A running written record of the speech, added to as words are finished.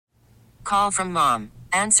call from mom.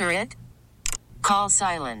 Answer it. Call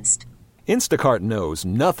silenced. Instacart knows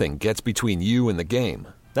nothing gets between you and the game.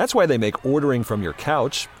 That's why they make ordering from your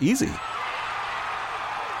couch easy.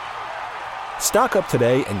 Stock up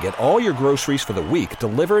today and get all your groceries for the week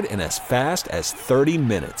delivered in as fast as 30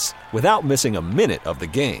 minutes without missing a minute of the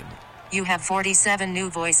game. You have 47 new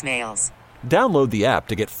voicemails. Download the app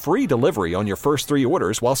to get free delivery on your first 3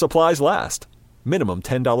 orders while supplies last. Minimum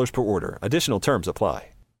 $10 per order. Additional terms apply.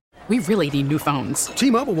 We really need new phones.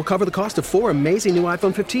 T-Mobile will cover the cost of 4 amazing new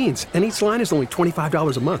iPhone 15s, and each line is only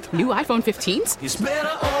 $25 a month. New iPhone 15s? It's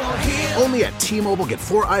better over here. Only at T-Mobile, get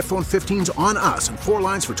 4 iPhone 15s on us and 4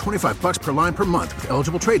 lines for $25 per line per month with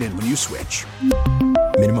eligible trade-in when you switch.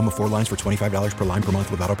 Minimum of 4 lines for $25 per line per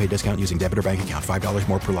month with autopay discount using debit or bank account. $5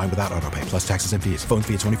 more per line without autopay, plus taxes and fees. Phone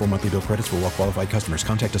fee at 24 monthly bill credits for well-qualified customers.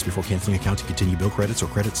 Contact us before canceling account to continue bill credits or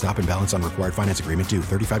credit stop and balance on required finance agreement due.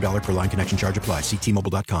 $35 per line connection charge applies. See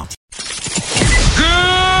T-Mobile.com. Good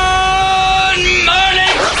morning,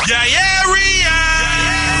 area.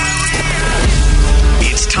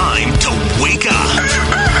 It's time to wake up.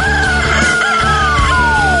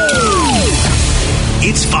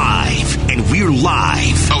 It's 5, and we're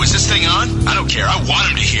live. Oh, is this thing on? I don't care. I want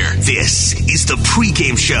him to hear. This is the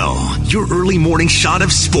pregame show, your early morning shot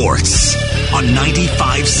of sports on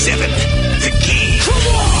 95.7 The Game.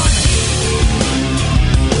 Come on!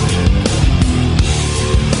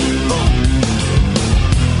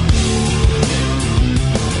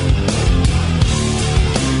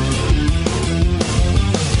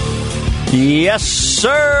 Yes, sir.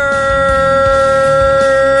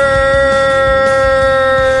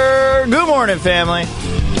 Good morning, family.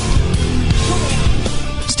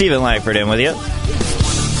 Steven Langford in with you.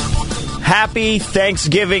 Happy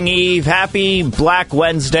Thanksgiving Eve. Happy Black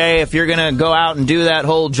Wednesday. If you're going to go out and do that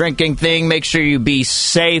whole drinking thing, make sure you be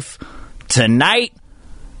safe tonight,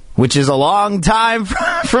 which is a long time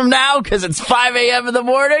from now because it's 5 a.m. in the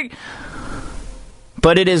morning.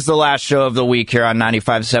 But it is the last show of the week here on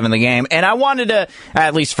 95.7 The Game. And I wanted to,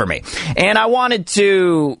 at least for me, and I wanted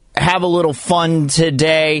to have a little fun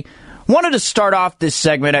today. Wanted to start off this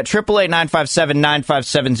segment at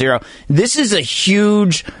 888-957-9570. This is a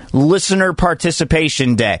huge listener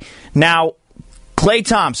participation day. Now, Klay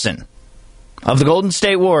Thompson of the Golden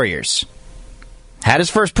State Warriors had his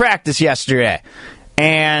first practice yesterday.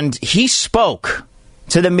 And he spoke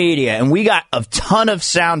to the media, and we got a ton of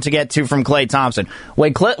sound to get to from Klay Thompson.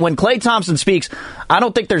 When Klay Thompson speaks, I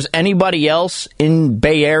don't think there's anybody else in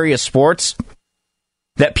Bay Area sports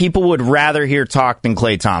that people would rather hear talk than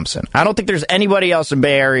Klay Thompson. I don't think there's anybody else in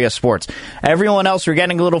Bay Area sports. Everyone else, we're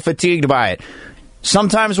getting a little fatigued by it.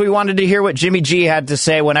 Sometimes we wanted to hear what Jimmy G had to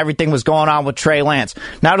say when everything was going on with Trey Lance.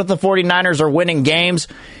 Now that the 49ers are winning games,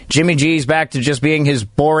 Jimmy G's back to just being his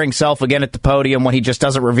boring self again at the podium when he just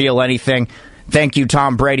doesn't reveal anything. Thank you,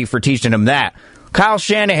 Tom Brady, for teaching him that. Kyle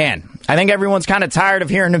Shanahan, I think everyone's kind of tired of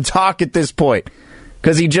hearing him talk at this point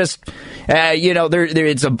because he just,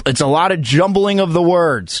 it's a lot of jumbling of the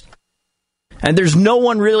words. And there's no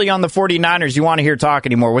one really on the 49ers you want to hear talk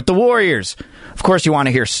anymore. With the Warriors, of course, you want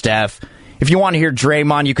to hear Steph. If you want to hear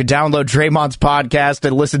Draymond, you could download Draymond's podcast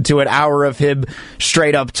and listen to an hour of him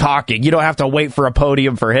straight up talking. You don't have to wait for a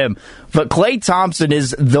podium for him. But Klay Thompson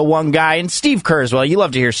is the one guy, and Steve Kerr as well. You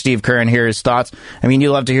love to hear Steve Kerr and hear his thoughts. I mean, you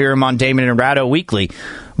love to hear him on Damon and Ratto Weekly.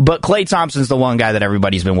 But Klay Thompson's the one guy that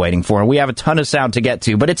everybody's been waiting for, and we have a ton of sound to get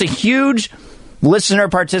to. But it's a huge listener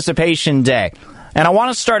participation day. And I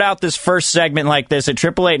want to start out this first segment like this at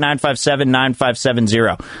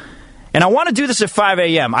 888-957-9570. And I want to do this at 5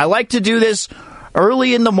 a.m. I like to do this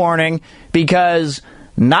early in the morning because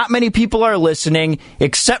not many people are listening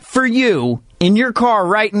except for you in your car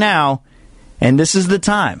right now. And this is the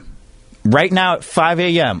time. Right now at 5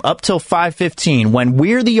 a.m. up till 5:15 when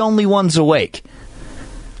we're the only ones awake.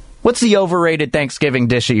 What's the overrated Thanksgiving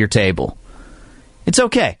dish at your table? It's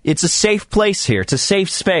okay. It's a safe place here. It's a safe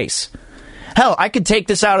space. Hell, I could take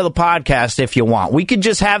this out of the podcast if you want. We could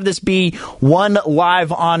just have this be one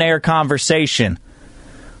live on-air conversation.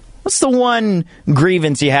 What's the one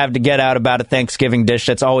grievance you have to get out about a Thanksgiving dish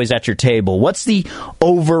that's always at your table? What's the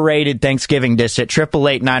overrated Thanksgiving dish at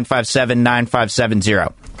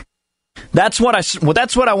 888-957-9570? That's what I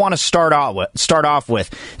want to start off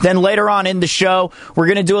with. Then later on in the show, we're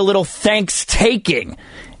going to do a little ThanksTaking.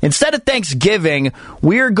 Instead of Thanksgiving,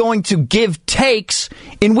 we're going to give takes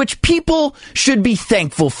in which people should be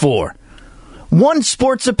thankful for. One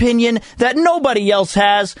sports opinion that nobody else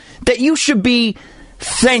has that you should be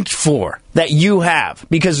thanked for that you have,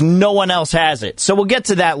 because no one else has it. So we'll get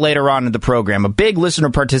to that later on in the program. A big listener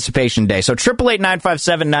participation day. So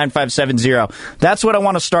 888-957-9570. That's what I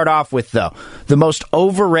want to start off with, though. The most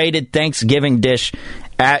overrated Thanksgiving dish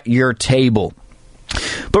at your table.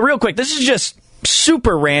 But real quick, this is just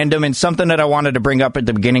super random and something that I wanted to bring up at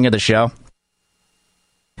the beginning of the show.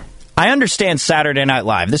 I understand Saturday Night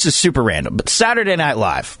Live. This is super random, but Saturday Night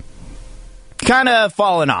Live kind of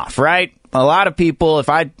falling off, right? A lot of people,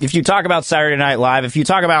 if you talk about Saturday Night Live, if you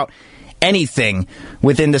talk about anything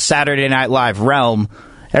within the Saturday Night Live realm,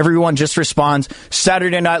 everyone just responds,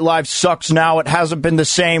 Saturday Night Live sucks now. It hasn't been the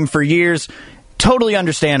same for years. Totally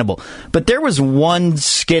understandable. But there was one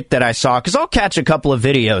skit that I saw, because I'll catch a couple of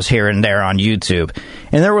videos here and there on YouTube,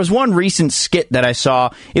 and there was one recent skit that I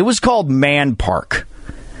saw. It was called Man Park.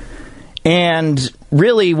 And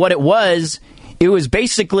really what it was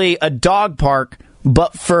basically a dog park,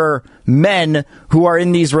 but for men who are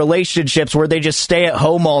in these relationships where they just stay at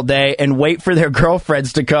home all day and wait for their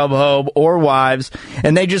girlfriends to come home or wives,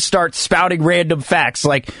 and they just start spouting random facts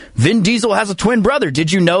like, Vin Diesel has a twin brother.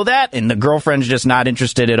 Did you know that? And the girlfriend's just not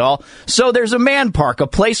interested at all. So there's a man park, a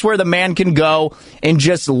place where the man can go and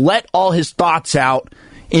just let all his thoughts out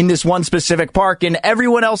in this one specific park, and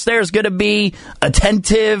everyone else there is going to be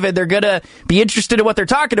attentive, and they're going to be interested in what they're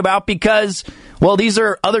talking about because, well, these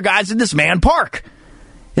are other guys in this man park.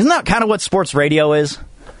 Isn't that kind of what sports radio is?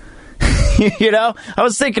 You know, I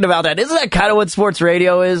was thinking about that. Isn't that kind of what sports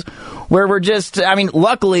radio is? Where we're just,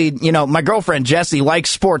 luckily, my girlfriend Jessie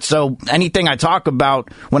likes sports, so anything I talk about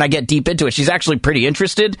when I get deep into it, she's actually pretty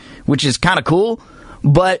interested, which is kind of cool.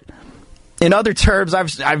 But in other terms,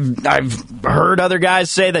 I've heard other guys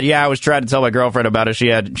say that, I was trying to tell my girlfriend about it. She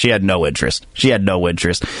had no interest. She had no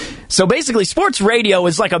interest. So basically, sports radio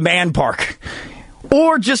is like a man park.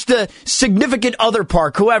 Or just a significant other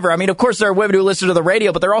park, whoever. Of course, there are women who listen to the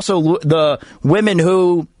radio, but there are also the women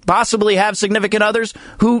who possibly have significant others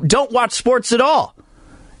who don't watch sports at all.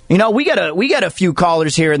 We get a few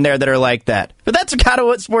callers here and there that are like that. But that's kind of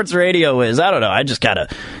what sports radio is. I don't know. I just kind of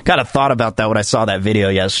thought about that when I saw that video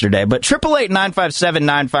yesterday. But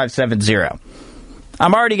 888-957-9570.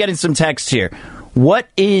 I'm already getting some text here. What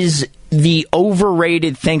is the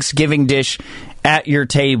overrated Thanksgiving dish at your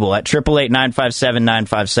table? At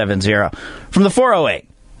 888-957-9570. From the 408,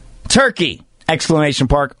 turkey! Exclamation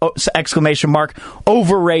mark,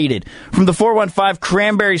 overrated. From the 415,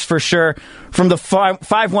 cranberries for sure. From the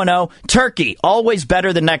 510, turkey, always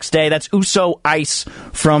better the next day. That's Uso Ice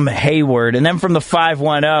from Hayward. And then from the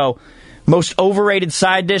 510, most overrated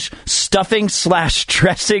side dish, stuffing /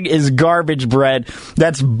 dressing is garbage bread.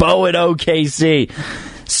 That's Bo at OKC.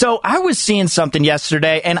 So I was seeing something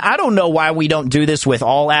yesterday, and I don't know why we don't do this with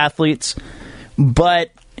all athletes,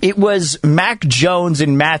 but it was Mac Jones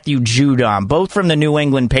and Matthew Judon, both from the New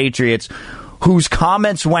England Patriots, whose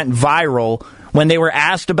comments went viral when they were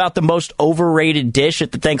asked about the most overrated dish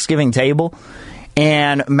at the Thanksgiving table.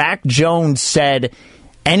 And Mac Jones said,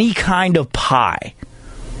 any kind of pie.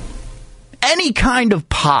 Any kind of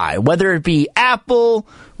pie, whether it be apple,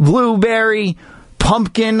 blueberry,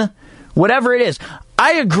 pumpkin, whatever it is.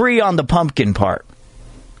 I agree on the pumpkin part.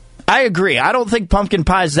 I agree. I don't think pumpkin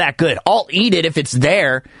pie is that good. I'll eat it if it's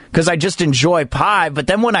there because I just enjoy pie. But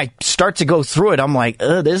then when I start to go through it, I'm like,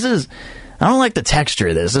 I don't like the texture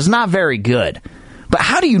of this. It's not very good. But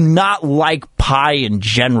how do you not like pie in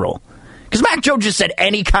general? Because Mac Jones just said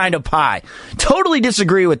any kind of pie. Totally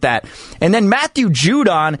disagree with that. And then Matthew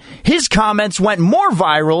Judon, his comments went more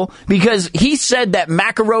viral because he said that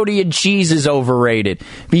macaroni and cheese is overrated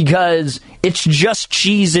because it's just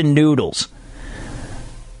cheese and noodles.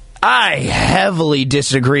 I heavily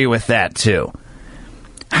disagree with that, too.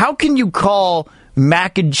 How can you call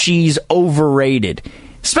mac and cheese overrated?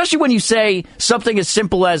 Especially when you say something as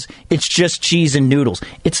simple as it's just cheese and noodles.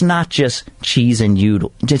 It's not just cheese and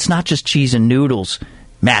noodles. It's not just cheese and noodles,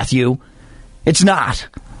 Matthew. It's not.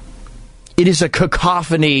 It is a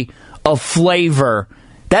cacophony of flavor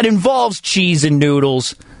that involves cheese and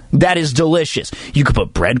noodles that is delicious. You could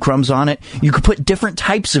put breadcrumbs on it. You could put different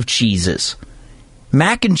types of cheeses.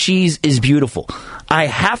 Mac and cheese is beautiful. I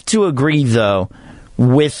have to agree, though,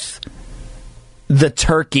 with the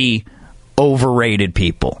turkey overrated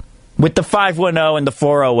people. With the 510 and the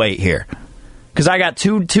 408 here. Because I got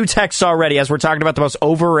two texts already as we're talking about the most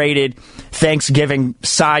overrated Thanksgiving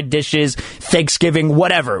side dishes, Thanksgiving,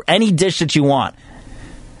 whatever. Any dish that you want.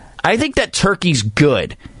 I think that turkey's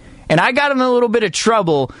good. And I got in a little bit of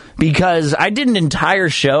trouble because I did an entire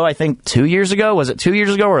show, I think 2 years ago. Was it 2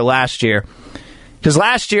 years ago or last year? Because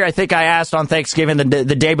last year, I think I asked on Thanksgiving,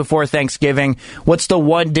 the day before Thanksgiving, what's the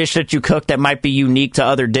one dish that you cook that might be unique to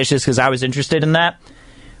other dishes, because I was interested in that.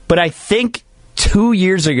 But I think 2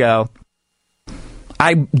 years ago,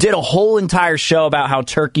 I did a whole entire show about how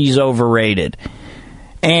turkey's overrated.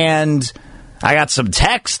 And I got some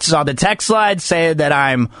texts on the text slide saying that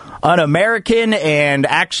I'm un-American and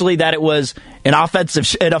actually that it was an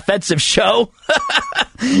offensive show.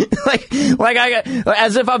 like I got,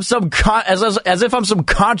 as if I'm some as if I'm some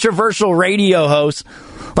controversial radio host,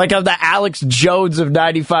 like I'm the Alex Jones of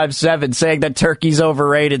 95.7 saying that turkey's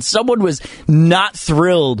overrated. Someone was not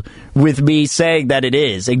thrilled with me saying that it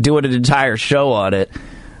is, and doing an entire show on it.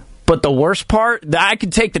 But the worst part, I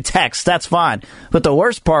could take the text, that's fine. But the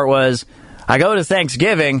worst part was, I go to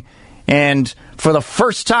Thanksgiving, and for the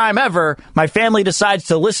first time ever, my family decides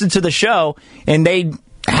to listen to the show, and they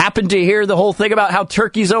happen to hear the whole thing about how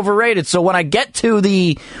turkey's overrated. So when I get to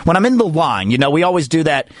when I'm in the line, we always do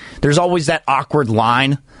that. There's always that awkward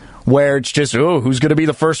line where it's just, who's going to be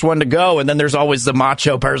the first one to go? And then there's always the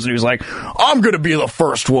macho person who's like, I'm going to be the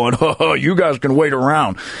first one. You guys can wait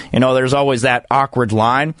around. There's always that awkward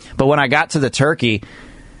line. But when I got to the turkey,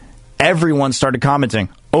 everyone started commenting,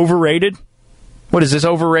 overrated? What is this,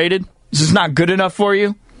 overrated? Is this not good enough for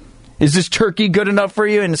you? Is this turkey good enough for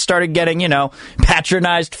you? And it started getting,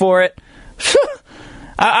 patronized for it.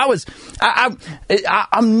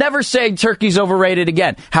 I'm never saying turkey's overrated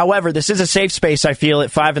again. However, this is a safe space, I feel,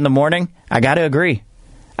 at 5 in the morning. I got to agree.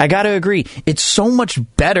 It's so much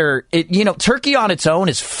better. Turkey on its own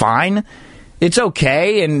is fine. It's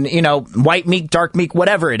okay. And, white meat, dark meat,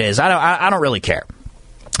 whatever it is. I don't really care.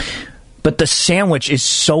 But the sandwich is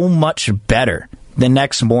so much better the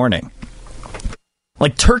next morning.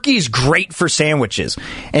 Like, turkey is great for sandwiches.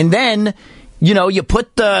 And then, you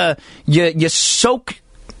put you soak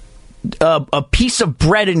a piece of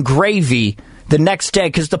bread in gravy the next day,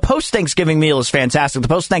 because the post-Thanksgiving meal is fantastic. The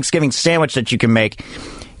post-Thanksgiving sandwich that you can make,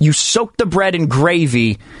 you soak the bread in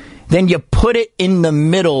gravy, then you put it in the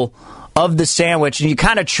middle of the sandwich, and you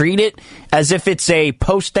kind of treat it as if it's a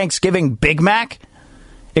post-Thanksgiving Big Mac,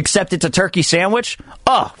 except it's a turkey sandwich.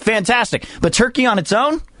 Oh, fantastic. But turkey on its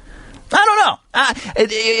own? I don't know.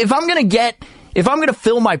 If I'm going to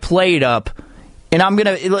fill my plate up, and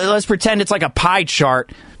let's pretend it's like a pie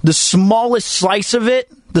chart, the smallest slice of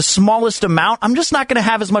it, the smallest amount, I'm just not going to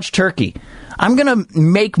have as much turkey. I'm going to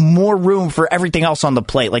make more room for everything else on the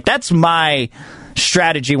plate. Like, that's my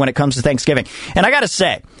strategy when it comes to Thanksgiving. And I got to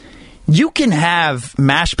say, you can have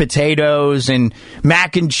mashed potatoes and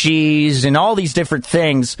mac and cheese and all these different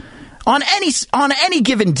things on any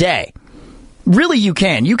given day. Really, you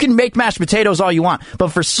can. You can make mashed potatoes all you want. But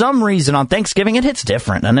for some reason, on Thanksgiving, it hits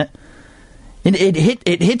different, doesn't it?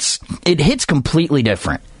 It hits completely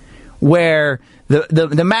different. Where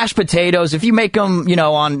the mashed potatoes, if you make them,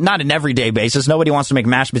 on not an everyday basis, nobody wants to make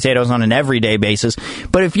mashed potatoes on an everyday basis,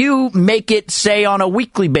 but if you make it, say, on a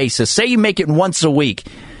weekly basis, say you make it once a week,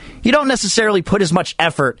 you don't necessarily put as much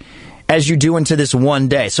effort as you do into this one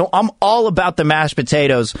day. So I'm all about the mashed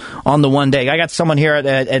potatoes on the one day. I got someone here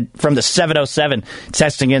from the 707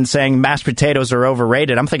 texting in saying mashed potatoes are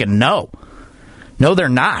overrated. I'm thinking, no, they're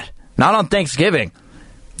not. Not on Thanksgiving.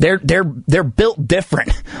 They're built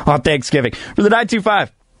different on Thanksgiving. For the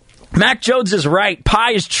 925, Mac Jones is right.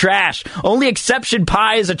 Pie is trash. Only exception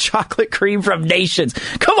pie is a chocolate cream from Nations.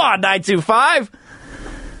 Come on, 925.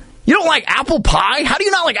 You don't like apple pie? How do you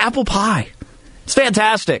not like apple pie? It's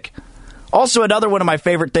fantastic. Also, another one of my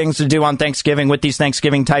favorite things to do on Thanksgiving with these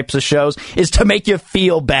Thanksgiving types of shows is to make you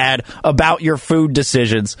feel bad about your food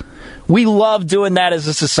decisions. We love doing that as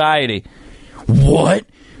a society. What?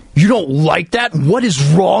 You don't like that? What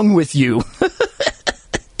is wrong with you?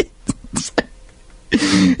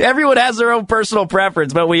 Everyone has their own personal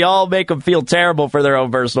preference, but we all make them feel terrible for their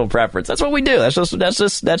own personal preference. That's what we do. That's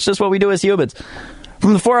just what we do as humans.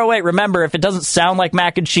 From the 408, remember, if it doesn't sound like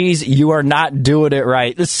mac and cheese, you are not doing it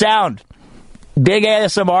right. The sound. Big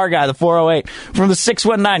ASMR guy, the 408. From the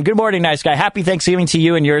 619, good morning, nice guy. Happy Thanksgiving to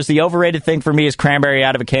you and yours. The overrated thing for me is cranberry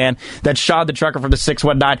out of a can. That's Sean the trucker from the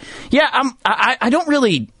 619. Yeah, I don't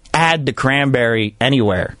really add the cranberry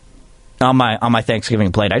anywhere on my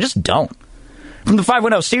Thanksgiving plate. I just don't. From the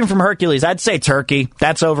 510, Steven from Hercules, I'd say turkey.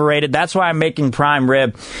 That's overrated. That's why I'm making prime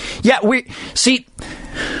rib. Yeah, we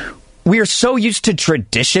are so used to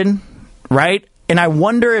tradition, right? And I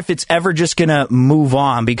wonder if it's ever just going to move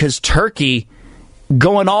on, because turkey,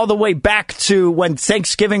 going all the way back to when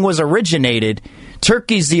Thanksgiving was originated,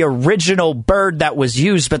 turkey's the original bird that was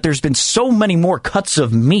used, but there's been so many more cuts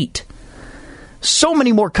of meat. So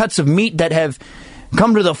many more cuts of meat that have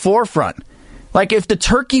come to the forefront. Like, if the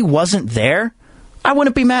turkey wasn't there, I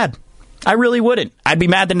wouldn't be mad. I really wouldn't. I'd be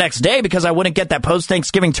mad the next day because I wouldn't get that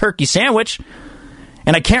post-Thanksgiving turkey sandwich.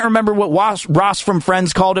 And I can't remember what Ross from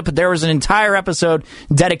Friends called it, but there was an entire episode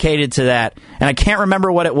dedicated to that. And I can't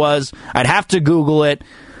remember what it was. I'd have to Google it.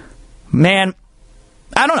 Man,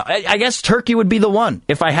 I don't know. I guess turkey would be the one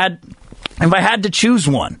if I had to choose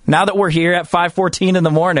one. Now that we're here at 5:14 in the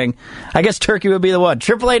morning, I guess turkey would be the one.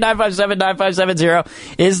 888-957-9570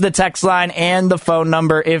 is the text line and the phone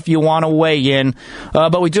number if you want to weigh in.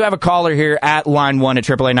 But we do have a caller here at line 1 at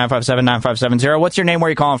 888-957-9570. What's your name? Where are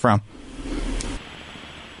you calling from?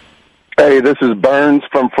 Hey, this is Burns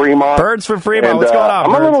from Fremont. Burns from Fremont. What's going on,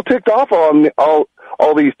 I'm Burns? a little ticked off on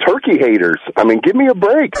all these turkey haters. I mean, give me a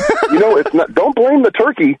break. It's not. Don't blame the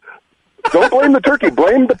turkey. Don't blame the turkey.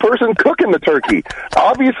 Blame the person cooking the turkey.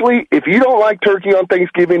 Obviously, if you don't like turkey on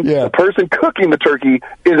Thanksgiving, the person cooking the turkey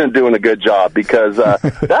isn't doing a good job because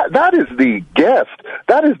that is the guest.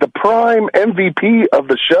 That is the prime MVP of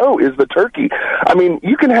the show is the turkey. I mean,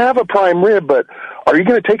 you can have a prime rib, but are you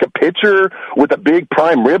going to take a picture with a big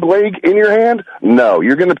prime rib leg in your hand? No,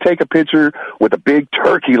 you're going to take a picture with a big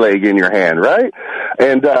turkey leg in your hand, right?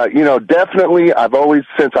 And, definitely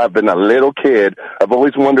since I've been a little kid, I've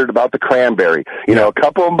always wondered about the cranberry. A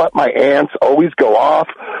couple of my aunts always go off,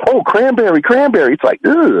 oh, cranberry. It's like,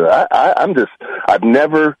 I've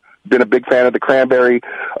never been a big fan of the cranberry.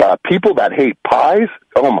 People that hate pies,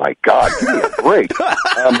 oh my God, give me a break.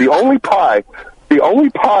 The only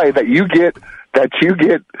pie that you get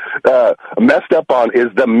messed up on is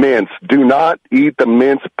the mince. Do not eat the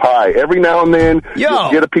mince pie. Every now and then,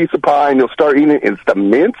 you'll get a piece of pie and you'll start eating it. It's the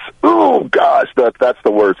mince. Oh, gosh, that's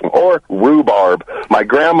the worst one. Or rhubarb. My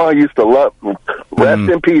grandma used to love, rest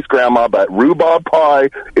in peace, Grandma, but rhubarb pie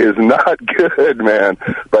is not good, man.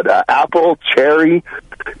 But apple, cherry,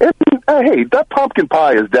 hey, that pumpkin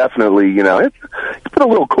pie is definitely, you put a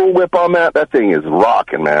little Cool Whip on that. That thing is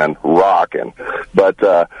rocking, man, rocking. But,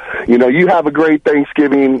 you have a great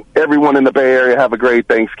Thanksgiving. Everyone in the Bay Area have a great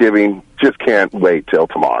Thanksgiving. Just can't wait till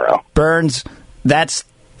tomorrow. Burns, that's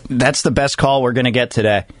the best call we're going to get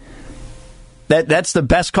today. That's the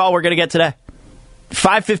best call we're going to get today.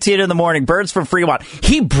 5:15 in the morning, Burns from Fremont.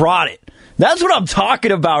 He brought it. That's what I'm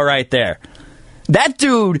talking about right there. That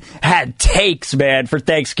dude had takes, man, for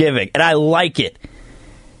Thanksgiving, and I like it.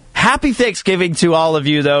 Happy Thanksgiving to all of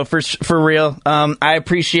you, though, for real. I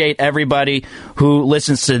appreciate everybody who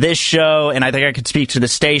listens to this show, and I think I could speak to the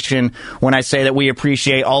station when I say that we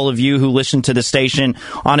appreciate all of you who listen to the station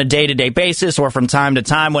on a day-to-day basis or from time to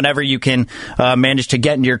time, whenever you can manage to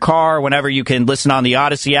get in your car, whenever you can listen on the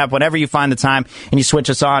Odyssey app, whenever you find the time and you switch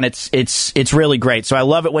us on. It's really great. So I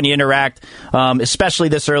love it when you interact, especially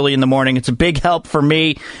this early in the morning. It's a big help for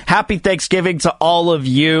me. Happy Thanksgiving to all of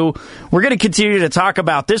you. We're going to continue to talk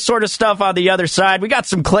about this sort of stuff on the other side. We got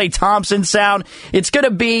some Klay Thompson sound. It's going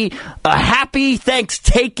to be a happy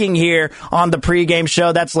ThanksTaking here on the pregame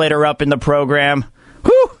show. That's later up in the program.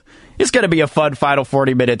 Whew! It's going to be a fun final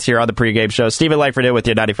 40 minutes here on the pregame show. Steven Langford with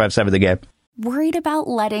you, 95.7 The Game. Worried about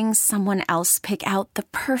letting someone else pick out the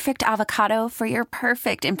perfect avocado for your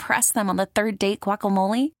perfect impress them on the third date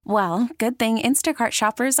guacamole? Well, good thing Instacart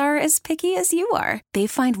shoppers are as picky as you are. They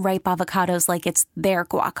find ripe avocados like it's their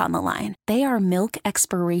guac on the line. They are milk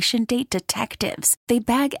expiration date detectives. They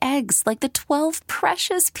bag eggs like the 12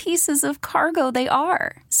 precious pieces of cargo they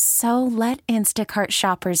are. So let Instacart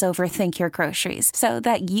shoppers overthink your groceries so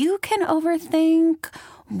that you can overthink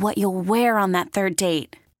what you'll wear on that third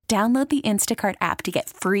date. Download the Instacart app to get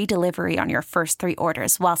free delivery on your first 3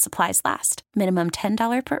 orders while supplies last. Minimum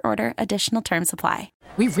 $10 per order. Additional terms apply.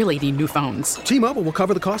 We really need new phones. T-Mobile will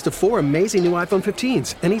cover the cost of 4 amazing new iPhone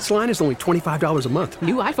 15s, and each line is only $25 a month.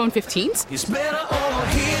 New iPhone 15s? It's better over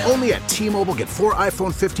here. Only at T-Mobile, get 4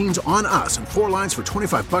 iPhone 15s on us and 4 lines for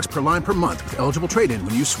 $25 per line per month with eligible trade-in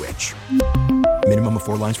when you switch. Minimum of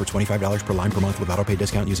 4 lines for $25 per line per month with autopay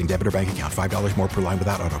discount using debit or bank account. $5 more per line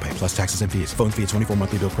without autopay, plus taxes and fees. Phone fee at 24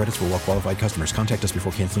 monthly bill credits for well-qualified customers. Contact us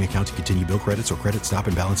before canceling account to continue bill credits or credit stop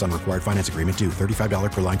and balance on required finance agreement due.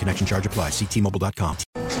 $35 per line connection charge applies. See T-Mobile.com.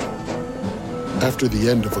 After the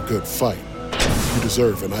end of a good fight, you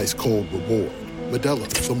deserve an ice-cold reward. Modelo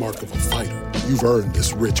is the mark of a fighter. You've earned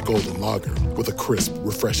this rich golden lager with a crisp,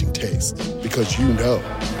 refreshing taste. Because you know,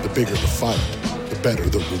 the bigger the fight, the better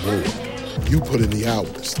the reward. You put in the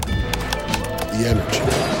hours, the energy,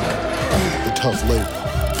 the tough labor.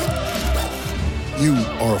 You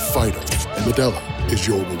are a fighter, and Modelo is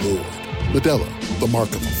your reward. Modelo, the mark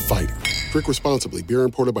of a fighter. Drink responsibly. Beer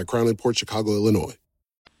imported by Crown Imports, Chicago, Illinois.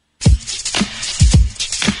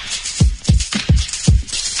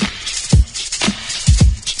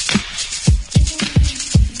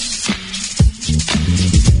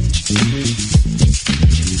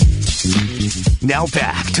 Now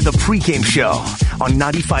back to the pregame show on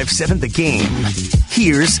 95.7 The Game.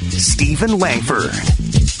 Here's Steven Langford.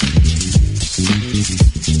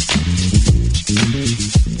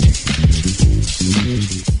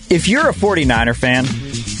 If you're a 49er fan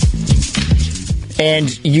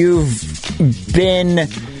and you've been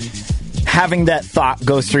having that thought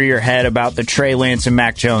go through your head about the Trey Lance and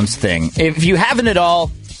Mac Jones thing, if you haven't at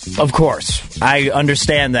all, of course, I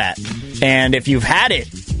understand that. And if you've had it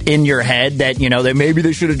in your head that, that maybe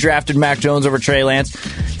they should have drafted Mac Jones over Trey Lance,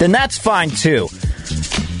 then that's fine too.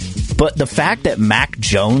 But the fact that Mac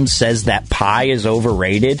Jones says that pie is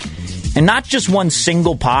overrated, and not just one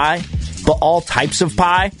single pie, but all types of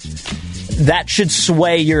pie, that should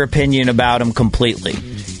sway your opinion about him completely.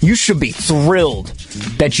 You should be thrilled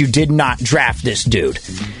that you did not draft this dude.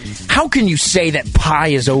 How can you say that pie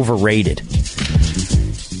is overrated?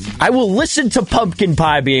 I will listen to pumpkin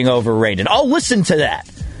pie being overrated. I'll listen to that.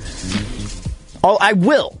 I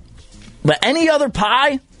will. But any other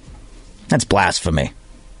pie? That's blasphemy.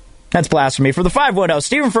 That's blasphemy. For the 510,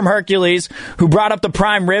 Steven from Hercules, who brought up the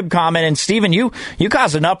prime rib comment. And Steven, you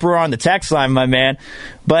caused an uproar on the text line, my man.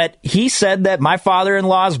 But he said that my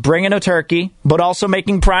father-in-law is bringing a turkey, but also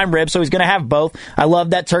making prime rib, so he's going to have both. I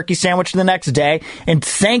love that turkey sandwich the next day. And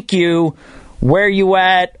thank you, where you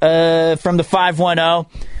at, from the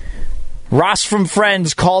 510. Ross from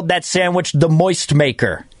Friends called that sandwich the moist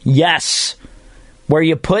maker. Yes. Where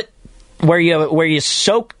you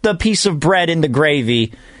soak the piece of bread in the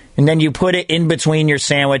gravy, and then you put it in between your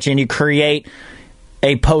sandwich, and you create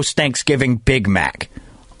a post-Thanksgiving Big Mac.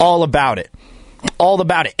 All about it. All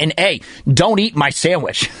about it. And, hey, don't eat my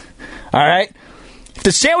sandwich. All right? If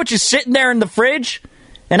the sandwich is sitting there in the fridge,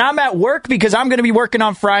 and I'm at work because I'm going to be working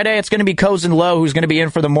on Friday, it's going to be Cozen Lowe who's going to be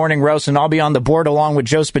in for the morning roast, and I'll be on the board along with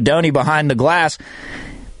Joe Spadoni behind the glass.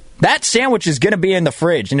 That sandwich is going to be in the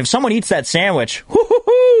fridge. And if someone eats that sandwich,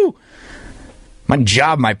 my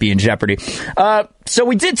job might be in jeopardy. So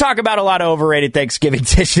we did talk about a lot of overrated Thanksgiving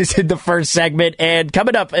dishes in the first segment. And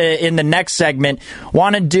coming up in the next segment,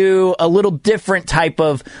 want to do a little different type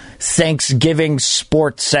of Thanksgiving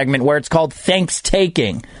sports segment where it's called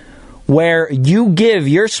ThanksTaking, where you give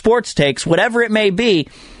your sports takes, whatever it may be,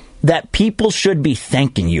 that people should be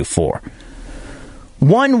thanking you for.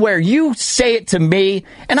 One where you say it to me,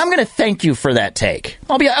 and I'm going to thank you for that take.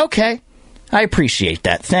 I'll be like, okay, I appreciate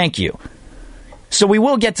that. Thank you. So we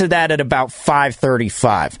will get to that at about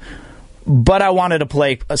 5:35. But I wanted to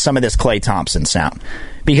play some of this Klay Thompson sound.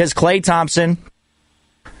 Because Klay Thompson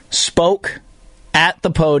spoke at the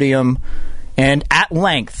podium and at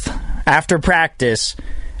length after practice,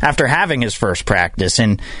 after having his first practice.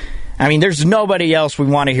 And, I mean, there's nobody else we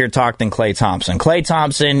want to hear talk than Klay Thompson. Klay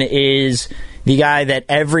Thompson is the guy that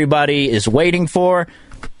everybody is waiting for.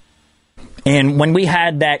 And when we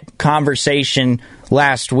had that conversation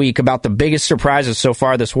last week about the biggest surprises so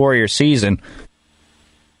far this Warriors season,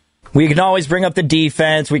 we can always bring up the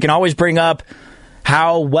defense. We can always bring up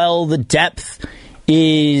how well the depth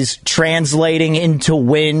is translating into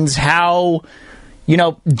wins, how,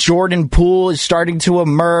 Jordan Poole is starting to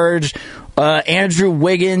emerge, Andrew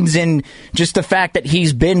Wiggins, and just the fact that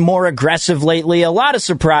he's been more aggressive lately. A lot of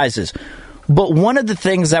surprises. But one of the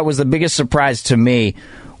things that was the biggest surprise to me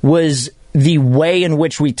was the way in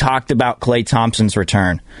which we talked about Klay Thompson's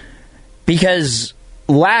return. Because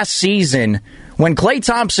last season, when Klay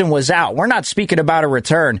Thompson was out, we're not speaking about a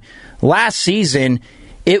return. Last season,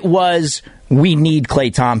 it was, we need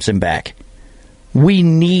Klay Thompson back. We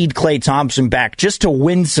need Klay Thompson back just to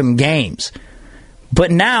win some games.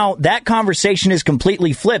 But now, that conversation is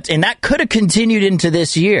completely flipped, and that could have continued into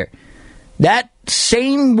this year. That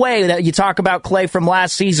same way that you talk about Klay from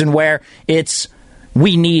last season, where it's,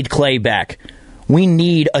 we need Klay back. We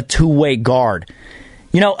need a two-way guard.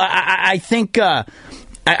 I think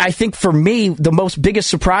for me, the most biggest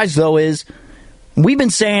surprise, though, is we've been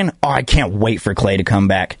saying, I can't wait for Klay to come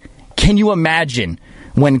back. Can you imagine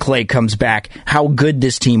when Klay comes back how good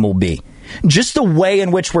this team will be? Just the way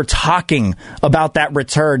in which we're talking about that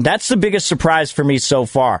return, that's the biggest surprise for me so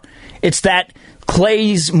far. It's that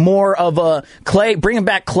Klay's more of a bringing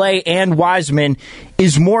back Klay and Wiseman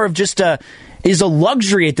is more of just a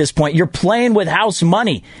luxury at this point. You're playing with house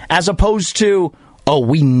money as opposed to,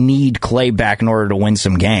 we need Klay back in order to win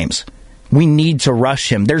some games. We need to rush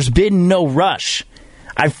him. There's been no rush.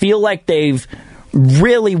 I feel like they've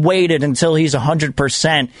really waited until he's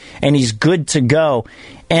 100% and he's good to go.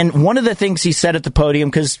 And one of the things he said at the podium,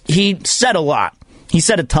 because he said a lot, he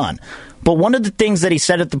said a ton, but one of the things that he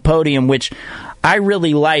said at the podium, which I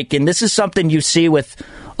really like, and this is something you see with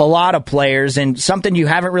a lot of players and something you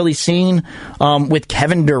haven't really seen with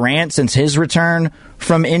Kevin Durant since his return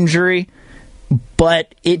from injury,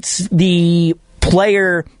 but it's the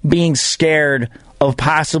player being scared of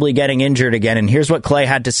possibly getting injured again. And here's what Klay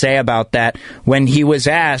had to say about that when he was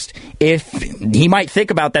asked if he might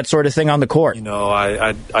think about that sort of thing on the court.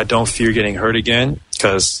 I don't fear getting hurt again,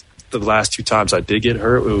 because the last 2 times I did get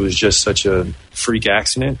hurt, it was just such a freak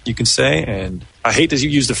accident, you can say. And I hate to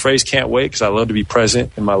use the phrase can't wait, because I love to be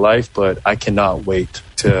present in my life, but I cannot wait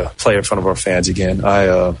to play in front of our fans again.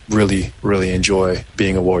 I really, really enjoy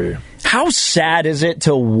being a Warrior. How sad is it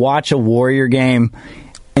to watch a Warrior game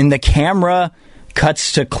and the camera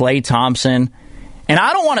cuts to Klay Thompson? And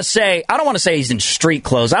I don't want to say he's in street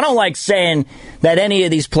clothes. I don't like saying that any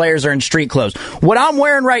of these players are in street clothes. What I'm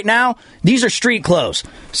wearing right now, these are street clothes.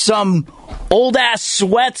 Some old-ass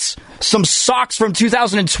sweats, some socks from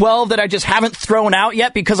 2012 that I just haven't thrown out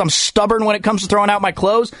yet because I'm stubborn when it comes to throwing out my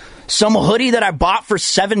clothes. Some hoodie that I bought for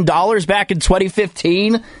 $7 back in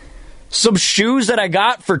 2015. Some shoes that I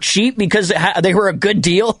got for cheap because they were a good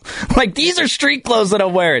deal. Like, these are street clothes that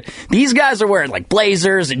I'm wearing. These guys are wearing, like,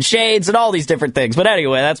 blazers and shades and all these different things. But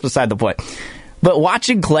anyway, that's beside the point. But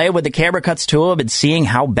watching Klay when the camera cuts to him and seeing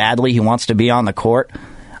how badly he wants to be on the court,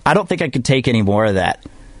 I don't think I could take any more of that.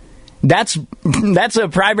 That's a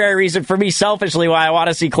primary reason for me selfishly why I want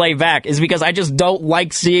to see Klay back, is because I just don't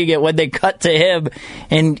like seeing it when they cut to him.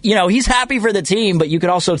 And, he's happy for the team, but you could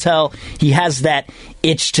also tell he has that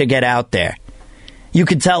itch to get out there. You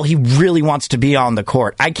could tell he really wants to be on the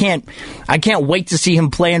court. I can't wait to see him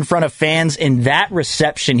play in front of fans, and that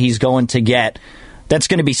reception he's going to get. That's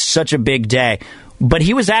going to be such a big day. But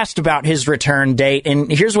he was asked about his return date,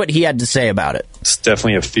 and here's what he had to say about it. It's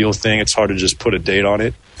definitely a feel thing. It's hard to just put a date on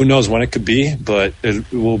it. Who knows when it could be, but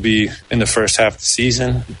it will be in the first half of the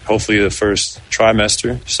season, hopefully the first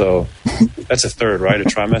trimester. So that's a third, right? A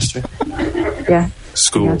trimester? Yeah.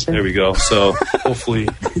 School. There we go. So hopefully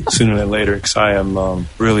sooner than later, because I am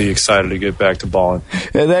really excited to get back to balling.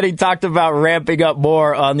 And then he talked about ramping up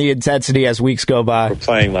more on the intensity as weeks go by. We're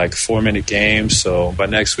playing like 4-minute games, so by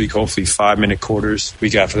next week, hopefully 5-minute quarters.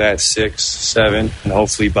 Week after that, 6, 7, and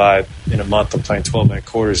hopefully in a month, I'm playing 12-minute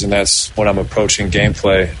quarters, and that's when I'm approaching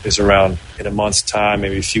gameplay, is around in a month's time,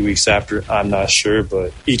 maybe a few weeks after. I'm not sure,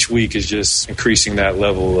 but each week is just increasing that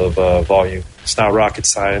level of volume. It's not rocket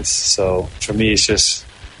science, so for me, it's just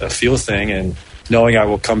a feel thing, and knowing I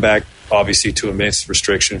will come back, obviously, to immense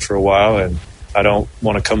restriction for a while, and I don't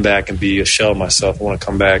want to come back and be a shell of myself. I want to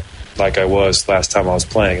come back like I was last time I was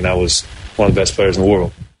playing, and I was one of the best players in the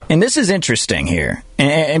world. And this is interesting here,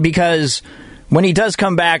 and because when he does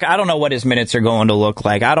come back, I don't know what his minutes are going to look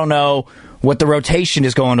like. I don't know what the rotation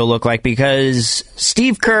is going to look like, because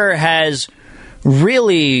Steve Kerr has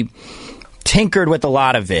really tinkered with a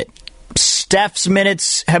lot of it. Steph's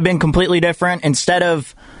minutes have been completely different. Instead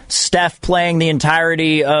of Steph playing the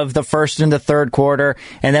entirety of the first and the third quarter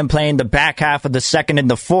and then playing the back half of the second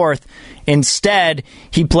and the fourth, instead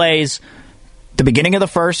he plays the beginning of the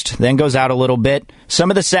first, then goes out a little bit, some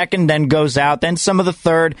of the second, then goes out, then some of the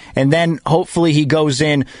third, and then hopefully he goes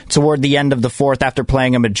in toward the end of the fourth after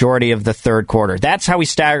playing a majority of the third quarter. That's how he's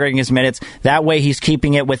staggering his minutes. That way he's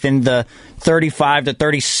keeping it within the 35 to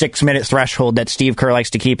 36 minute threshold that Steve Kerr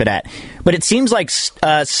likes to keep it at. But it seems like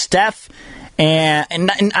Steph,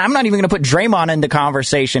 and I'm not even going to put Draymond in the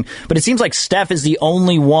conversation, but it seems like Steph is the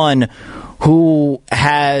only one who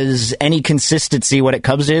has any consistency when it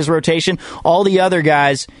comes to his rotation. All the other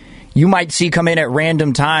guys you might see come in at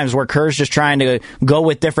random times where Kerr's just trying to go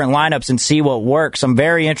with different lineups and see what works. I'm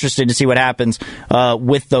very interested to see what happens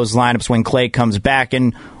with those lineups when Klay comes back.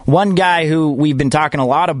 And one guy who we've been talking a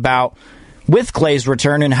lot about with Klay's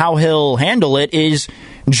return and how he'll handle it is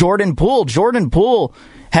Jordan Poole. Jordan Poole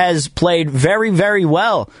has played very, very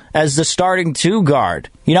well as the starting 2 guard.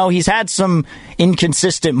 He's had some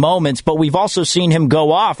inconsistent moments, but we've also seen him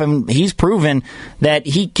go off, and he's proven that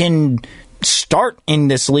he can start in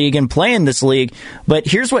this league and play in this league. But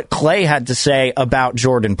here's what Klay had to say about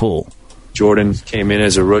Jordan Poole. Jordan came in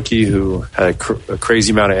as a rookie who had a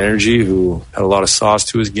crazy amount of energy, who had a lot of sauce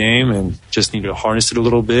to his game, and just needed to harness it a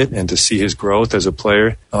little bit. And to see his growth as a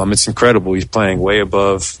player, it's incredible. He's playing way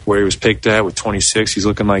above where he was picked at with 26. He's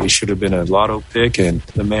looking like he should have been a lotto pick, and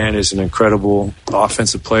the man is an incredible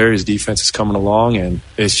offensive player. His defense is coming along, and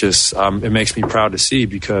it's just it makes me proud to see,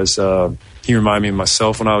 because he reminded me of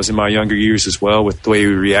myself when I was in my younger years as well, with the way he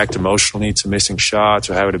would react emotionally to missing shots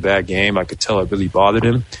or having a bad game. I could tell it really bothered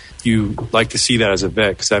him. You like to see that as a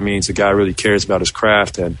vet, because that means the guy really cares about his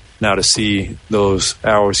craft. And now to see those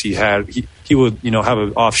hours he had, he would have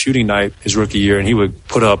an off shooting night his rookie year, and he would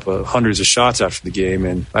put up hundreds of shots after the game,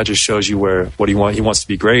 and that just shows you what he wants to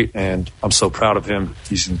be great. And I'm so proud of him.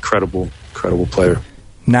 He's an incredible player.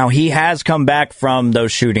 Now, he has come back from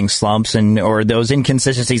those shooting slumps or those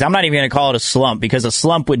inconsistencies. I'm not even going to call it a slump, because a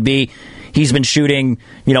slump would be he's been shooting,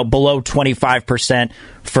 below 25%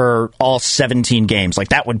 for all 17 games. Like,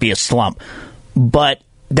 that would be a slump. But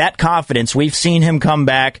that confidence, we've seen him come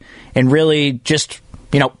back and really just,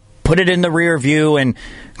 put it in the rear view and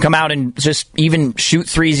come out and just even shoot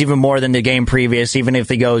threes even more than the game previous, even if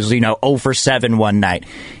he goes, 0 for 7 one night.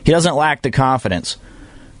 He doesn't lack the confidence.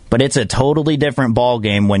 But it's a totally different ball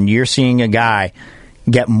game when you're seeing a guy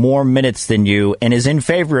get more minutes than you and is in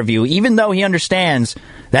favor of you, even though he understands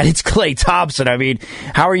that it's Klay Thompson. I mean,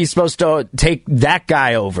 how are you supposed to take that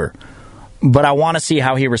guy over? But I want to see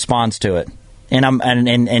how he responds to it.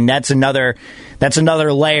 And that's another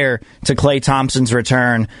layer to Klay Thompson's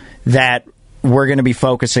return that we're going to be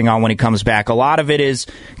focusing on when he comes back. A lot of it is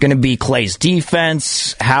going to be Klay's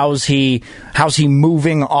defense, how's he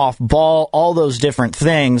moving off ball, all those different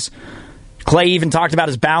things. Klay even talked about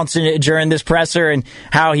his bounce during this presser and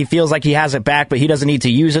how he feels like he has it back, but he doesn't need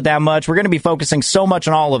to use it that much. We're going to be focusing so much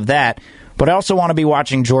on all of that. But I also want to be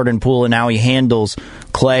watching Jordan Poole and how he handles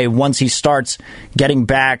Klay once he starts getting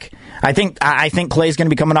back. I think Klay's going to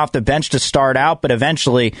be coming off the bench to start out, but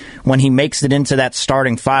eventually when he makes it into that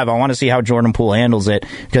starting five, I want to see how Jordan Poole handles it,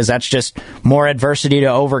 because that's just more adversity to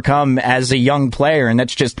overcome as a young player, and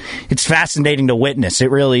it's fascinating to witness. It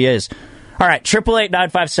really is. All right,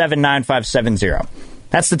 888-957-9570.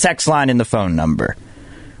 That's the text line and the phone number.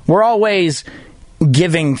 We're always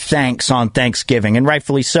giving thanks on Thanksgiving, and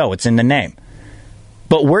rightfully so. It's in the name.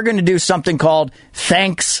 But we're going to do something called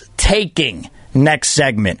ThanksTaking next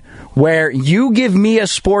segment, where you give me a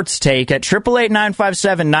sports take at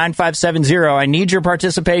 888-957-9570. I need your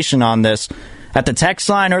participation on this at the text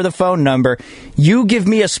line or the phone number. You give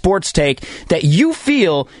me a sports take that you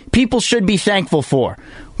feel people should be thankful for.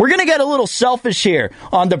 We're going to get a little selfish here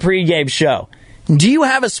on the pregame show. Do you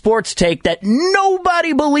have a sports take that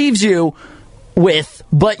nobody believes you with,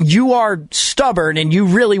 but you are stubborn and you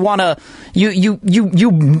really want to,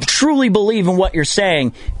 you truly believe in what you're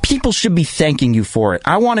saying? People should be thanking you for it.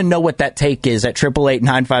 I want to know what that take is at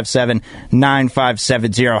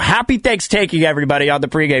 888-957-9570. Happy ThanksTaking, everybody, on the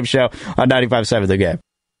pregame show on 95.7 The Game.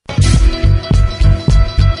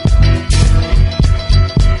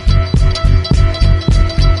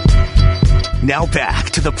 Now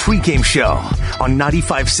back to the pregame show on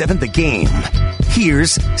 95.7 The Game.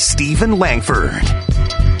 Here's Steven Langford.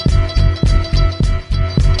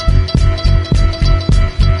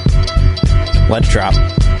 Let it drop.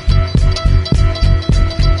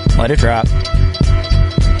 Let it drop.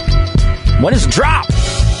 What is drop?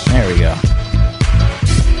 There we go.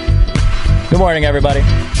 Good morning, everybody.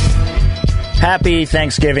 Happy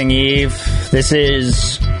Thanksgiving Eve. This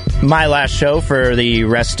is my last show for the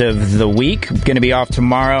rest of the week. Going to be off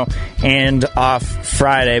tomorrow and off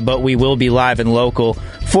Friday, but we will be live and local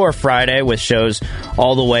for Friday with shows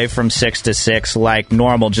all the way from 6 to 6 like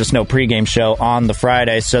normal, just no pregame show on the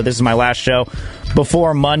Friday. So this is my last show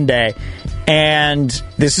before Monday, and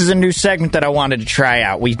this is a new segment that I wanted to try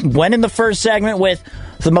out. We went in the first segment with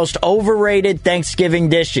the most overrated Thanksgiving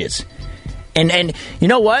dishes. And you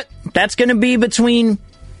know what? That's going to be between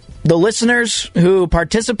the listeners who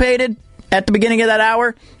participated at the beginning of that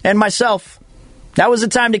hour and myself. That was the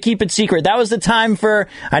time to keep it secret. That was the time for,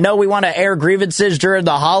 I know we want to air grievances during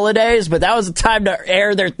the holidays, but that was the time to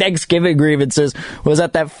air their Thanksgiving grievances, was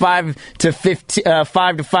at that 5 to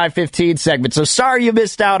 5:15 segment. So sorry you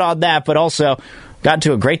missed out on that, but also got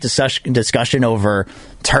into a great discussion over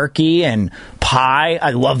turkey and pie.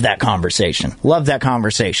 I love that conversation. Love that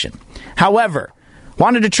conversation. However,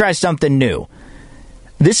 wanted to try something new.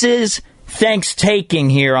 This is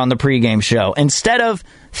ThanksTaking here on the pregame show. Instead of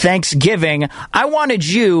Thanksgiving, I wanted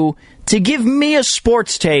you to give me a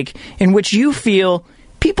sports take in which you feel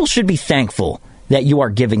people should be thankful that you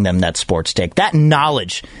are giving them that sports take, that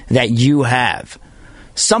knowledge that you have.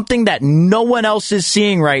 Something that no one else is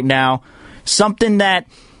seeing right now. Something that,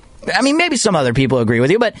 I mean, maybe some other people agree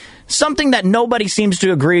with you, but something that nobody seems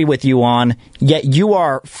to agree with you on, yet you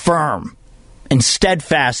are firm and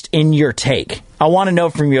steadfast in your take. I want to know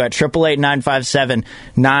from you at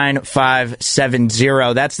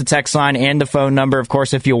 888-957-9570. That's the text line and the phone number, of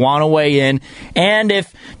course, if you want to weigh in. And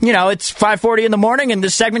if, it's 5:40 in the morning and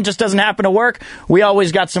this segment just doesn't happen to work, we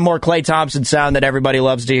always got some more Klay Thompson sound that everybody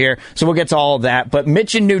loves to hear. So we'll get to all of that. But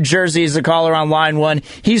Mitch in New Jersey is the caller on line one.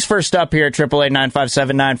 He's first up here at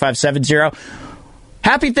 888-957-9570.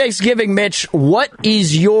 Happy Thanksgiving, Mitch. What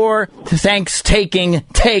is your ThanksTaking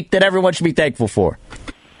take that everyone should be thankful for?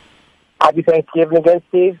 Happy Thanksgiving again,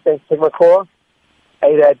 Steve. Thanks for taking my call.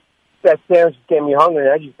 Hey, that sandwich is getting me hungry,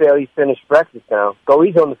 and I just barely finished breakfast now. Go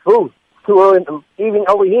easy on the food. too early. Even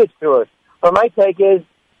over here, it's too early. But my take is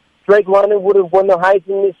Drake London would have won the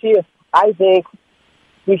Heisman this year. I think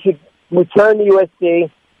we should return to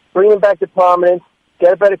USC, bring him back to prominence,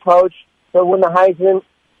 get a better coach, so win the Heisman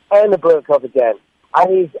and the Burger Cup again. I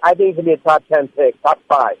think he's going to be a top 10 pick, top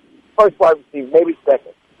 5. First wide receiver, maybe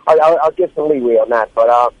second. I'll give some leeway on that, but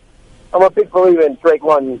I'm a big believer in Drake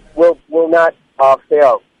London will not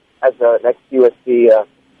fail as the next USC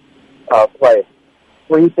player.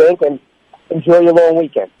 What do you think? And enjoy your long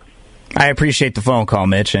weekend. I appreciate the phone call,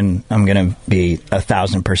 Mitch, and I'm going to be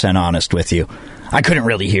 1,000% honest with you. I couldn't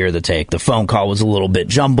really hear the take. The phone call was a little bit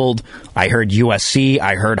jumbled. I heard USC.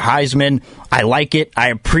 I heard Heisman. I like it. I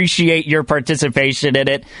appreciate your participation in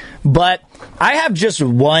it. But I have just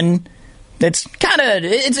one that's kind of,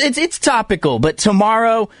 it's topical. But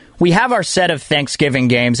tomorrow we have our set of Thanksgiving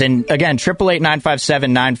games. And again,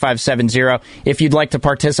 888-957-9570 if you'd like to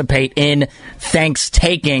participate in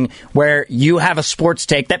ThanksTaking, where you have a sports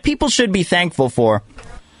take that people should be thankful for.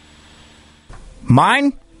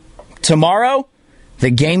 Mine, tomorrow, the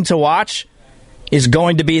game to watch is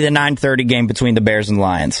going to be the 9:30 game between the Bears and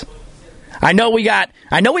Lions. I know we got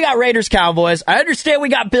Raiders Cowboys. I understand we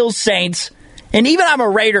got Bills Saints. And even I'm a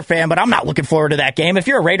Raider fan, but I'm not looking forward to that game. If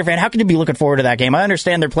you're a Raider fan, how can you be looking forward to that game? I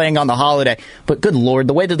understand they're playing on the holiday, but good Lord,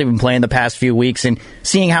 the way that they've been playing the past few weeks and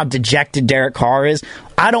seeing how dejected Derek Carr is,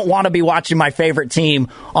 I don't want to be watching my favorite team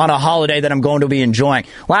on a holiday that I'm going to be enjoying.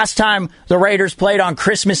 Last time the Raiders played on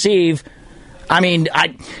Christmas Eve, I mean,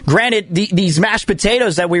 granted, these mashed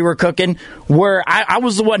potatoes that we were cooking were, I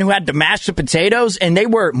was the one who had to mash the potatoes, and they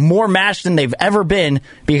were more mashed than they've ever been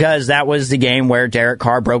because that was the game where Derek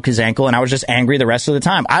Carr broke his ankle, and I was just angry the rest of the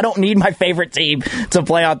time. I don't need my favorite team to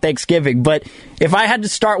play on Thanksgiving, but if I had to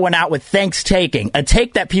start one out with ThanksTaking, a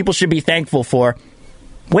take that people should be thankful for,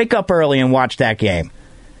 wake up early and watch that game.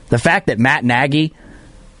 The fact that Matt Nagy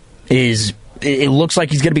it looks like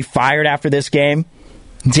he's going to be fired after this game.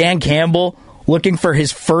 Dan Campbell looking for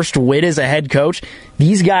his first win as a head coach.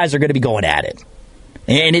 These guys are going to be going at it.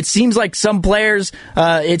 And it seems like some players,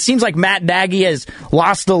 it seems like Matt Nagy has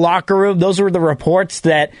lost the locker room. Those were the reports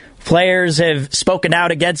that players have spoken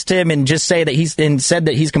out against him and just said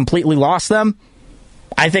that he's completely lost them.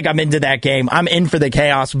 I think I'm into that game. I'm in for the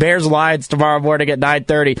chaos. Bears Lions tomorrow morning at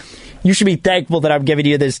 9:30. You should be thankful that I'm giving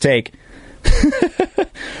you this take.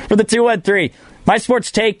 For the 213, my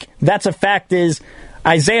sports take, that's a fact, is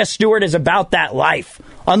Isaiah Stewart is about that life.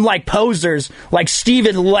 Unlike posers like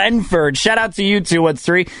Steven Langford. Shout out to you,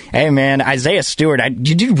 213. Hey, man, Isaiah Stewart,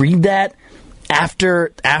 did you read that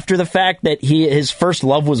after the fact that his first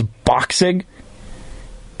love was boxing?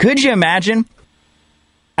 Could you imagine?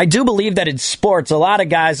 I do believe that in sports, a lot of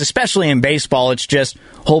guys, especially in baseball, it's just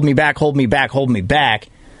hold me back, hold me back, hold me back.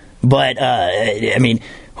 But, I mean,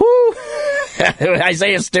 whoo,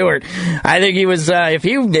 Isaiah Stewart, I think he was,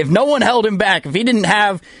 if no one held him back, if he didn't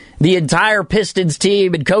have the entire Pistons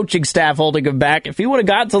team and coaching staff holding him back, if he would have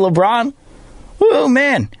got to LeBron, oh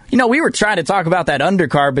man. You know, we were trying to talk about that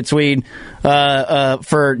undercard between,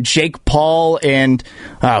 for Jake Paul and,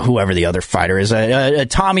 whoever the other fighter is,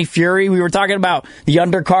 Tommy Fury. We were talking about the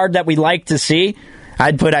undercard that we like to see.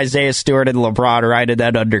 I'd put Isaiah Stewart and LeBron right in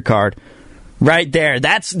that undercard. Right there.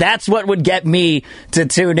 That's what would get me to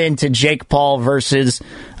tune in to Jake Paul versus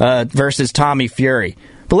Tommy Fury.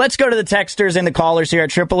 But let's go to the texters and the callers here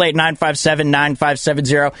at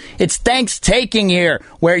 888-957-9570. It's ThanksTaking here,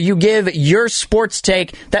 where you give your sports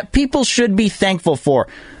take that people should be thankful for.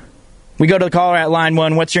 We go to the caller at line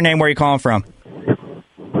 1. What's your name? Where are you calling from?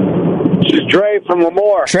 This is Trey from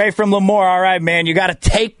Lemoore. Trey from Lemoore. All right, man. You got a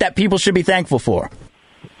take that people should be thankful for.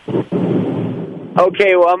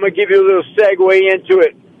 Okay, well, I'm going to give you a little segue into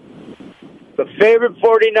it. The favorite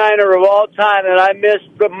 49er of all time that I miss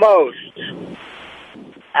the most,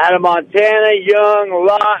 out of Montana, Young,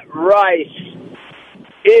 Lott, Rice,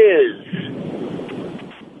 is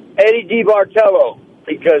Eddie DiBartolo,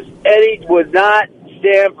 because Eddie would not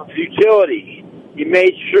stand for futility. He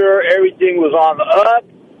made sure everything was on the up,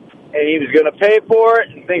 and he was going to pay for it,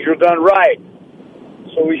 and things were done right.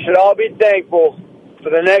 So we should all be thankful for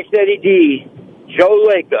the next Eddie D, Joe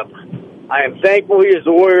Lacob. I am thankful he is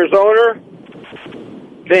the Warriors owner.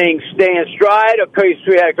 Things stay in stride. Okay,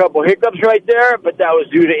 so we had a couple hiccups right there, but that was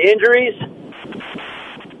due to injuries.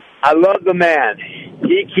 I love the man.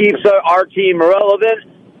 He keeps our team relevant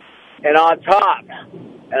and on top.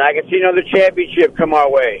 And I can see another championship come our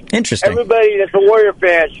way. Interesting. Everybody that's a Warrior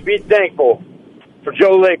fan should be thankful for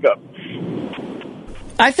Joe Lacob.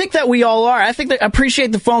 I think that we all are. I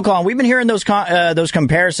appreciate the phone call. We've been hearing those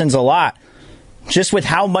comparisons a lot, just with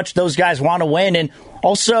how much those guys want to win, and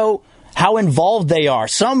also how involved they are.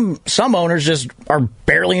 Some owners just are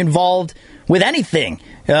barely involved with anything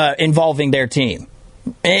involving their team.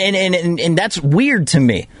 And that's weird to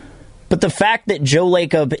me. But the fact that Joe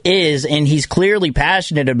Lacob is, and he's clearly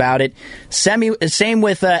passionate about it, same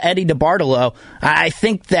with Eddie DeBartolo, I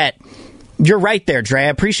think that you're right there, Dre. I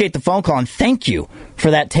appreciate the phone call, and thank you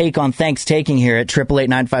for that take on ThanksTaking here at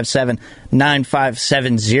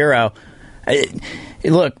 888-957-9570.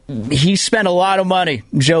 Look, he spent a lot of money,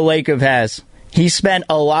 Joe Lacob has. He spent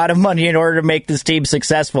a lot of money in order to make this team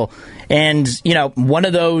successful. And, one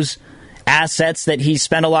of those assets that he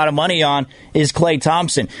spent a lot of money on is Klay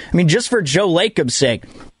Thompson. I mean, just for Joe Lacob's sake,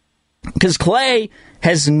 because Klay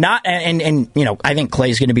has not, and I think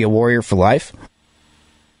Klay's going to be a Warrior for life.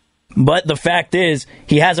 But the fact is,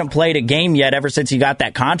 he hasn't played a game yet ever since he got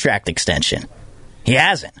that contract extension. He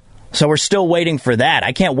hasn't. So we're still waiting for that.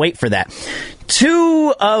 I can't wait for that.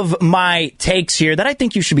 Two of my takes here that I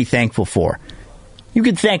think you should be thankful for. You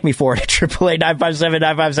could thank me for it at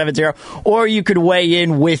 888-957-9570, or you could weigh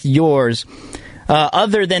in with yours.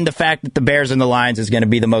 Other than the fact that the Bears and the Lions is going to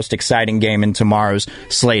be the most exciting game in tomorrow's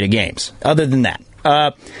slate of games. Other than that.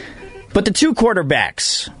 But the two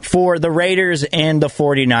quarterbacks for the Raiders and the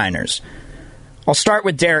 49ers. I'll start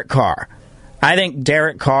with Derek Carr. I think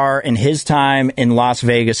Derek Carr and his time in Las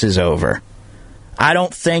Vegas is over. I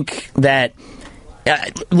don't think that...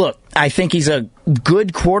 look, I think he's a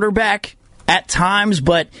good quarterback at times,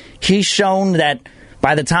 but he's shown that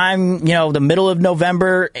by the time, the middle of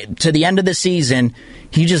November to the end of the season,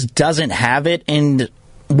 he just doesn't have it. And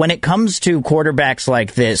when it comes to quarterbacks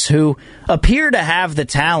like this, who appear to have the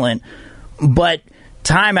talent, but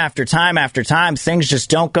time after time after time, things just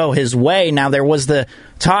don't go his way. Now, there was the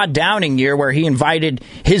Todd Downing year where he invited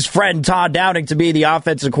his friend Todd Downing to be the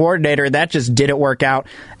offensive coordinator. That just didn't work out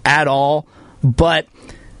at all. But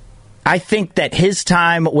I think that his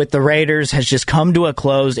time with the Raiders has just come to a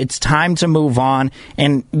close. It's time to move on.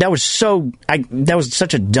 And that was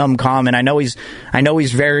such a dumb comment. I know he's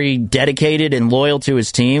very dedicated and loyal to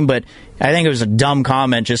his team, but I think it was a dumb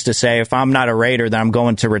comment just to say, if I'm not a Raider, then I'm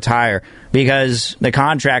going to retire, because the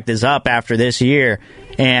contract is up after this year.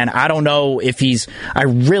 And I don't know if I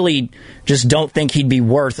really just don't think he'd be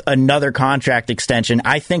worth another contract extension.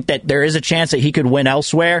 I think that there is a chance that he could win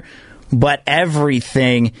elsewhere. But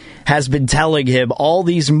everything has been telling him, all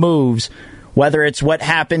these moves, whether it's what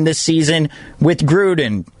happened this season with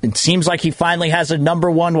Gruden, it seems like he finally has a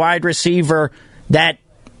number one wide receiver that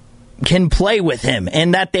can play with him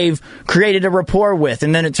and that they've created a rapport with.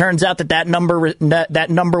 And then it turns out that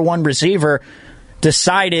number one receiver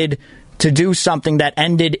decided to do something that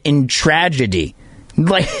ended in tragedy.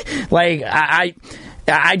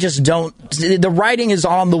 I just don't... The writing is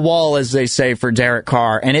on the wall, as they say, for Derek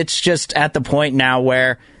Carr, and it's just at the point now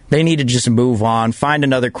where they need to just move on, find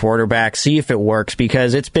another quarterback, see if it works,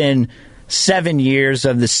 because it's been 7 years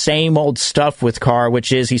of the same old stuff with Carr,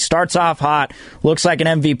 which is he starts off hot, looks like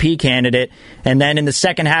an MVP candidate, and then in the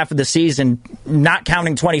second half of the season, not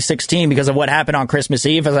counting 2016 because of what happened on Christmas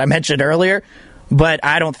Eve, as I mentioned earlier, but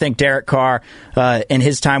I don't think Derek Carr in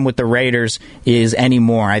his time with the Raiders is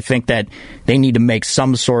anymore. I think that they need to make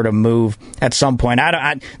some sort of move at some point.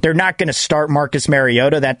 They're not going to start Marcus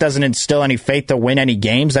Mariota. That doesn't instill any faith to win any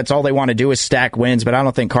games. That's all they want to do is stack wins, but I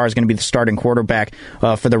don't think Carr is going to be the starting quarterback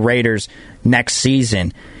for the Raiders next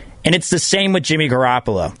season. And it's the same with Jimmy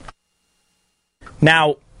Garoppolo.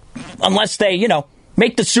 Now, unless they,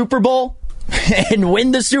 make the Super Bowl and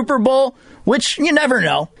win the Super Bowl, which you never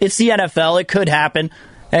know. It's the NFL. It could happen.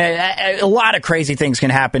 A lot of crazy things can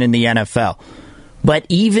happen in the NFL. But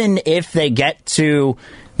even if they get to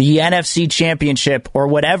the NFC Championship or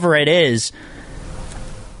whatever it is,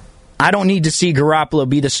 I don't need to see Garoppolo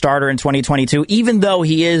be the starter in 2022. Even though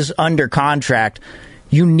he is under contract,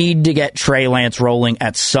 you need to get Trey Lance rolling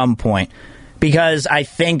at some point. Because I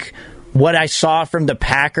think what I saw from the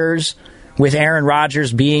Packers with Aaron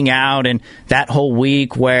Rodgers being out and that whole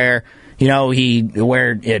week where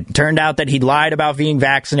where it turned out that he lied about being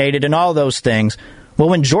vaccinated and all those things. Well,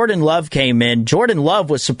 when Jordan Love came in, Jordan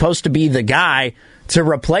Love was supposed to be the guy to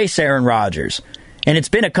replace Aaron Rodgers. And it's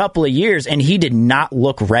been a couple of years, and he did not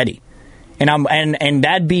look ready. And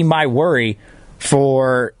that'd be my worry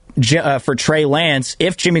for Trey Lance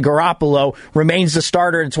if Jimmy Garoppolo remains the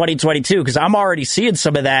starter in 2022, because I'm already seeing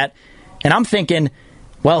some of that. And I'm thinking,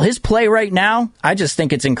 well, his play right now, I just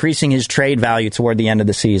think it's increasing his trade value toward the end of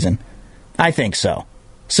the season. I think so.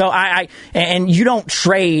 So and you don't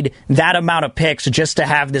trade that amount of picks just to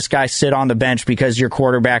have this guy sit on the bench because your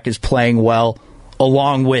quarterback is playing well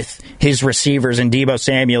along with his receivers and Deebo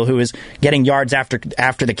Samuel, who is getting yards after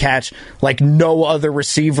the catch like no other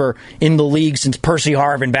receiver in the league since Percy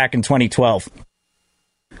Harvin back in 2012.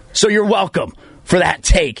 So you're welcome for that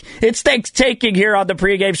take. It's ThanksTaking here on the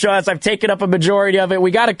pregame show, as I've taken up a majority of it.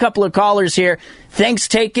 We got a couple of callers here.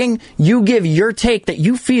 ThanksTaking, you give your take that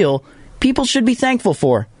you feel people should be thankful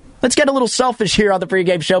for. Let's get a little selfish here on the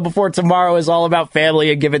pregame show before tomorrow is all about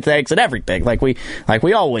family and giving thanks and everything, like we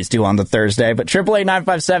always do on the Thursday. But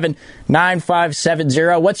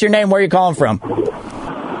 888-957-9570. What's your name? Where are you calling from?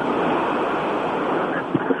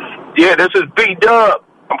 Yeah, this is B-Dub.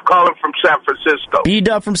 I'm calling from San Francisco.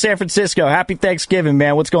 B-Dub from San Francisco. Happy Thanksgiving,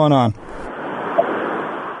 man. What's going on?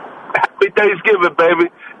 Happy Thanksgiving,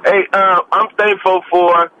 baby. Hey, I'm thankful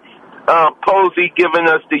for Posey giving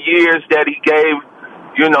us the years that he gave,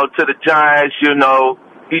 to the Giants.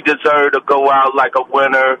 He deserved to go out like a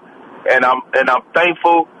winner, and I'm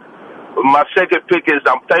thankful. My second pick is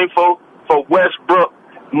I'm thankful for Westbrook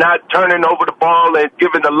not turning over the ball and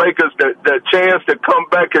giving the Lakers the chance to come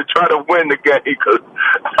back and try to win the game, because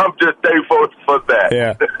I'm just thankful for that.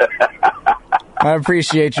 Yeah. I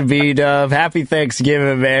appreciate you, B-Dub. Happy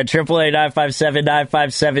Thanksgiving, man.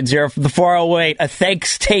 888-957-9570 from the 408. A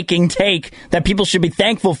ThanksTaking take that people should be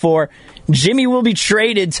thankful for. Jimmy will be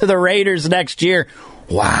traded to the Raiders next year.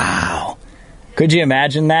 Wow. Could you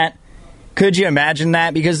imagine that? Could you imagine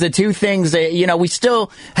that? Because the two things that, we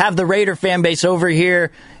still have the Raider fan base over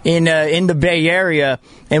here in the Bay Area.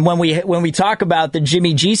 And when we talk about the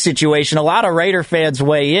Jimmy G situation, a lot of Raider fans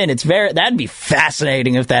weigh in. That'd be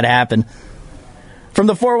fascinating if that happened. From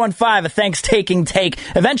the 415, a ThanksTaking take.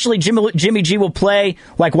 Eventually, Jimmy G will play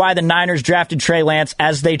like why the Niners drafted Trey Lance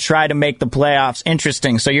as they try to make the playoffs.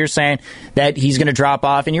 Interesting. So you're saying that he's going to drop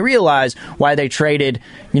off, and you realize why they traded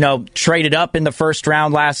up in the first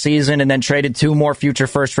round last season and then traded 2 more future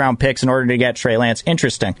first-round picks in order to get Trey Lance.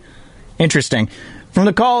 Interesting. From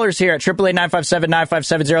the callers here at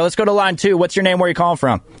 888-957-9570, let's go to line 2. What's your name? Where are you calling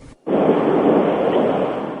from?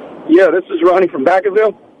 Yeah, this is Ronnie from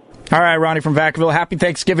Vacaville. All right, Ronnie from Vacaville. Happy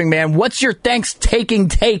Thanksgiving, man. What's your ThanksTaking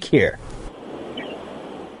take here?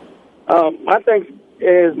 My thanks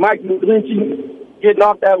is Mike Lynch getting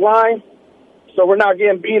off that line so we're not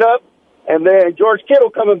getting beat up. And then George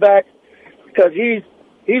Kittle coming back because he's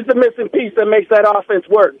the missing piece that makes that offense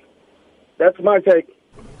work. That's my take.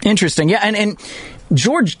 Interesting. Yeah, and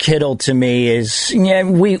George Kittle to me is,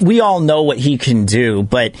 we all know what he can do,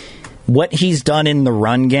 but what he's done in the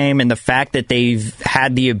run game and the fact that they've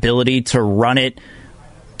had the ability to run it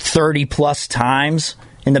 30-plus times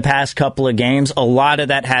in the past couple of games, a lot of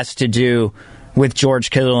that has to do with George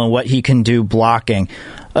Kittle and what he can do blocking.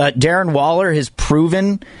 Darren Waller has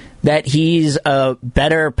proven that he's a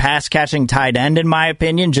better pass-catching tight end, in my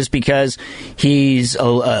opinion, just because he's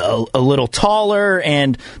a little taller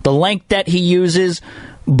and the length that he uses.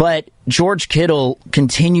 But George Kittle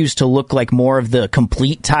continues to look like more of the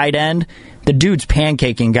complete tight end. The dude's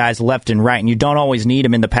pancaking guys left and right, and you don't always need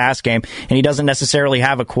him in the pass game, and he doesn't necessarily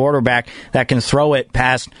have a quarterback that can throw it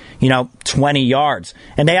past, 20 yards.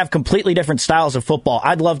 And they have completely different styles of football.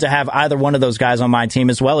 I'd love to have either one of those guys on my team,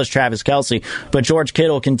 as well as Travis Kelce, but George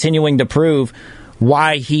Kittle continuing to prove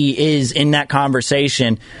why he is in that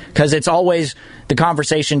conversation, because it's always the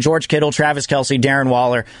conversation: George Kittle, Travis Kelce, Darren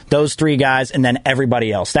Waller, those 3 guys, and then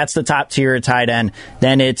everybody else. That's the top tier of tight end.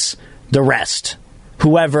 Then it's the rest,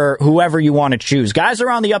 whoever you want to choose. Guys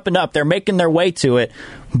are on the up and up. They're making their way to it,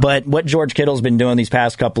 but what George Kittle's been doing these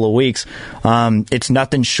past couple of weeks, it's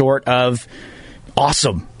nothing short of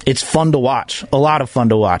awesome. It's fun to watch, a lot of fun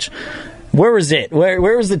to watch. Where was it? Where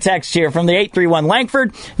was the text here from the 831?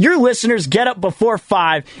 Langford, your listeners get up before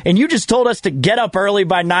 5, and you just told us to get up early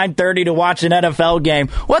by 9:30 to watch an NFL game.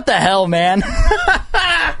 What the hell, man?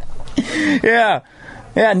 Yeah,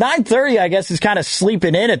 9:30, I guess, is kind of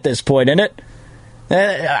sleeping in at this point, isn't it?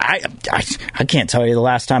 I can't tell you the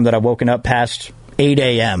last time that I've woken up past 8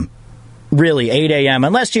 a.m. Really, 8 a.m.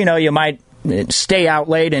 Unless, you might stay out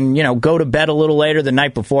late and, go to bed a little later the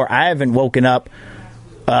night before. I haven't woken up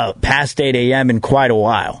past 8 a.m. in quite a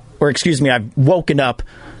while. Or, excuse me, I've woken up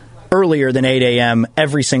earlier than 8 a.m.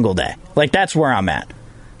 every single day. Like, that's where I'm at.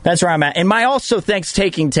 And my also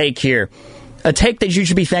ThanksTaking take here, a take that you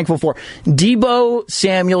should be thankful for. Deebo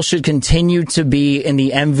Samuel should continue to be in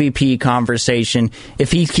the MVP conversation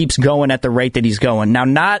if he keeps going at the rate that he's going. Now,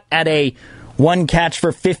 not at a 1 catch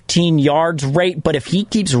for 15 yards rate, but if he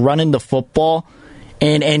keeps running the football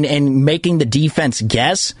and making the defense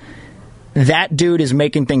guess, that dude is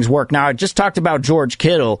making things work. Now, I just talked about George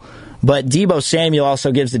Kittle, but Deebo Samuel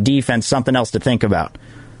also gives the defense something else to think about.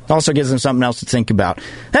 Also gives them something else to think about.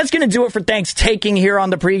 That's going to do it for ThanksTaking here on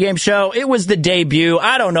the pregame show. It was the debut.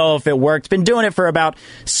 I don't know if it worked. Been doing it for about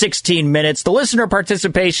 16 minutes. The listener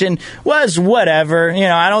participation was whatever.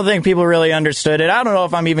 I don't think people really understood it. I don't know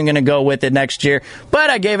if I'm even going to go with it next year, but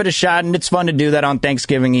I gave it a shot, and it's fun to do that on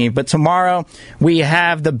Thanksgiving Eve. But tomorrow, we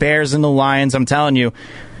have the Bears and the Lions. I'm telling you,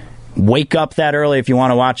 wake up that early if you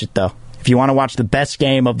want to watch it, though. If you want to watch the best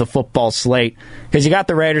game of the football slate, because you got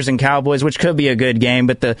the Raiders and Cowboys, which could be a good game,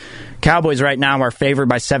 but the Cowboys right now are favored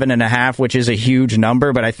by 7.5, which is a huge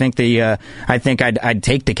number. But I think I'd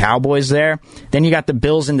take the Cowboys there. Then you got the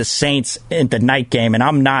Bills and the Saints in the night game, and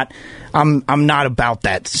I'm not about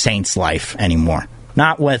that Saints life anymore.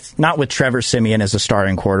 Not with Trevor Siemian as a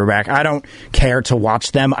starting quarterback. I don't care to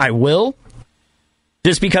watch them. I will,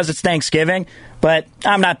 just because it's Thanksgiving, but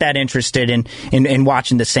I'm not that interested in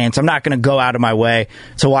watching the Saints. I'm not going to go out of my way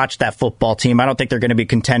to watch that football team. I don't think they're going to be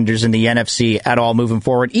contenders in the NFC at all moving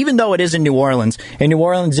forward, even though it is in New Orleans. And New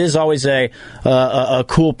Orleans is always a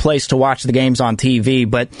cool place to watch the games on TV,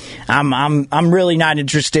 but I'm really not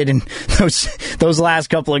interested in those last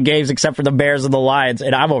couple of games except for the Bears and the Lions,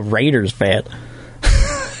 and I'm a Raiders fan.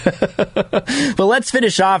 But let's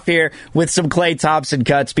finish off here with some Klay Thompson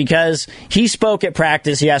cuts, because he spoke at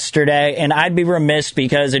practice yesterday, and I'd be remiss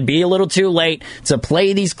because it'd be a little too late to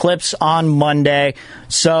play these clips on Monday.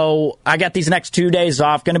 So I got these next 2 days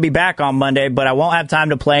off, going to be back on Monday, but I won't have time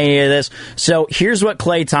to play any of this. So here's what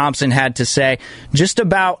Klay Thompson had to say just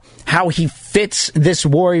about how he fits this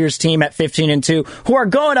Warriors team at 15-2, who are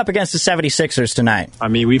going up against the 76ers tonight. I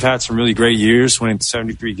mean, we've had some really great years, winning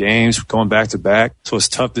 73 games, going back-to-back. So it's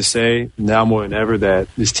tough to say now more than ever that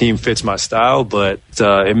this team fits my style, but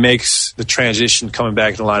it makes the transition coming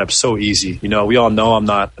back in the lineup so easy. We all know I'm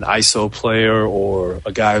not an ISO player or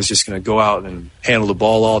a guy who's just going to go out and handle the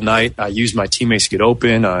ball all night. I use my teammates to get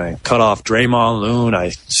open. I cut off Draymond, Loon. I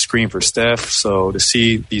screen for Steph. So to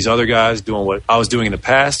see these other guys doing what I was doing in the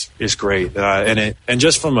past is great. And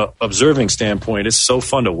just from an observing standpoint, it's so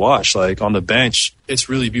fun to watch. Like on the bench, it's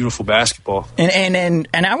really beautiful basketball. And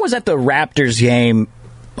I was at the Raptors game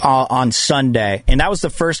on Sunday, and that was the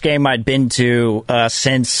first game I'd been to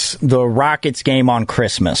since the Rockets game on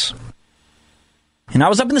Christmas. And I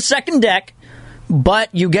was up in the second deck, but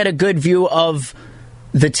you get a good view of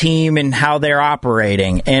the team and how they're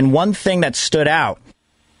operating. And one thing that stood out,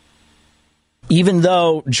 even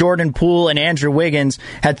though Jordan Poole and Andrew Wiggins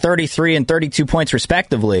had 33 and 32 points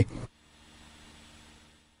respectively,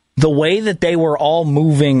 the way that they were all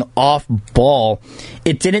moving off ball,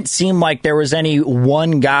 it didn't seem like there was any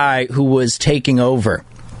one guy who was taking over.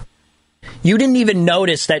 You didn't even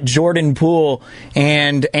notice that Jordan Poole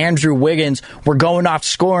and Andrew Wiggins were going off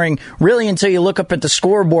scoring really until you look up at the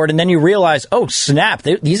scoreboard and then you realize, oh, snap,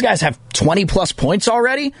 these guys have 20-plus points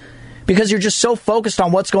already? Because you're just so focused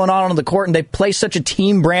on what's going on the court and they play such a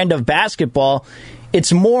team brand of basketball.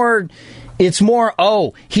 It's more,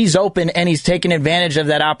 oh, he's open and he's taking advantage of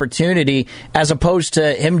that opportunity as opposed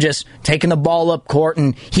to him just taking the ball up court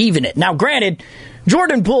and heaving it. Now, granted,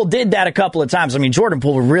 Jordan Poole did that a couple of times. I mean, Jordan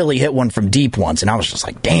Poole really hit one from deep once, and I was just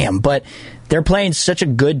like, damn. But they're playing such a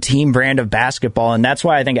good team brand of basketball, and that's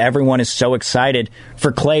why I think everyone is so excited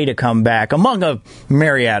for Klay to come back, among a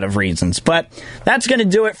myriad of reasons. But that's going to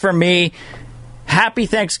do it for me. Happy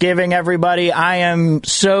Thanksgiving, everybody. I am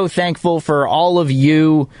so thankful for all of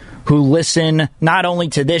you who listen not only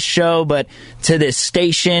to this show, but to this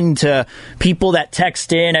station, to people that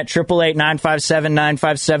text in at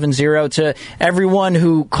 888-957-9570, to everyone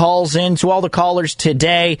who calls in, to all the callers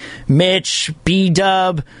today, Mitch,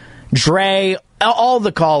 B-Dub, Dre, all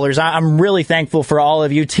the callers. I'm really thankful for all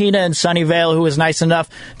of you. Tina in Sunnyvale, who was nice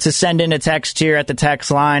enough to send in a text here at the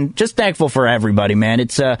text line. Just thankful for everybody, man.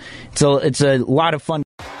 It's a lot of fun.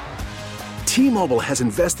 T-Mobile has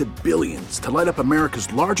invested billions to light up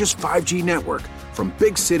America's largest 5G network, from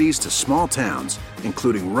big cities to small towns,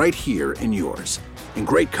 including right here in yours. And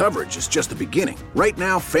great coverage is just the beginning. Right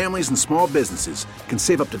now, families and small businesses can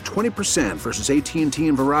save up to 20% versus AT&T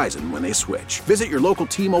and Verizon when they switch. Visit your local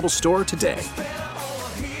T-Mobile store today.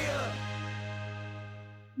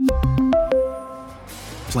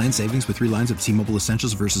 Plan savings with 3 lines of T-Mobile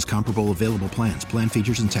Essentials versus comparable available plans. Plan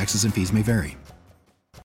features and taxes and fees may vary.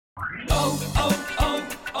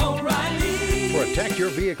 Protect your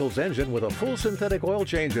vehicle's engine with a full synthetic oil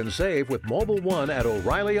change and save with Mobil 1 at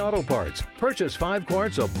O'Reilly Auto Parts. Purchase 5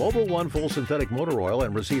 quarts of Mobil 1 full synthetic motor oil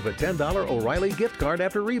and receive a $10 O'Reilly gift card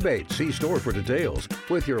after rebate. See store for details.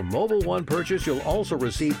 With your Mobil 1 purchase, you'll also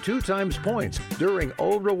receive 2 times points during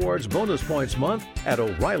O Rewards Bonus Points Month at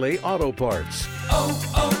O'Reilly Auto Parts.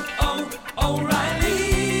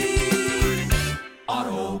 O'Reilly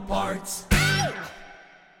Auto Parts.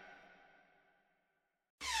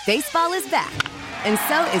 Baseball is back, and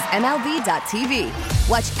so is MLB.tv.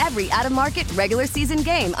 Watch every out-of-market, regular season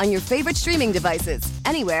game on your favorite streaming devices,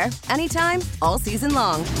 anywhere, anytime, all season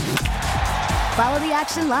long. Follow the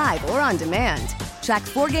action live or on demand. Track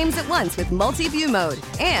 4 games at once with multi-view mode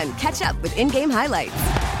and catch up with in-game highlights.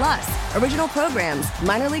 Plus, original programs,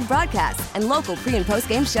 minor league broadcasts, and local pre- and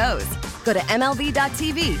post-game shows. Go to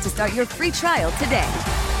MLB.tv to start your free trial today.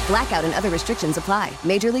 Blackout and other restrictions apply.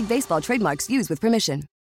 Major League Baseball trademarks used with permission.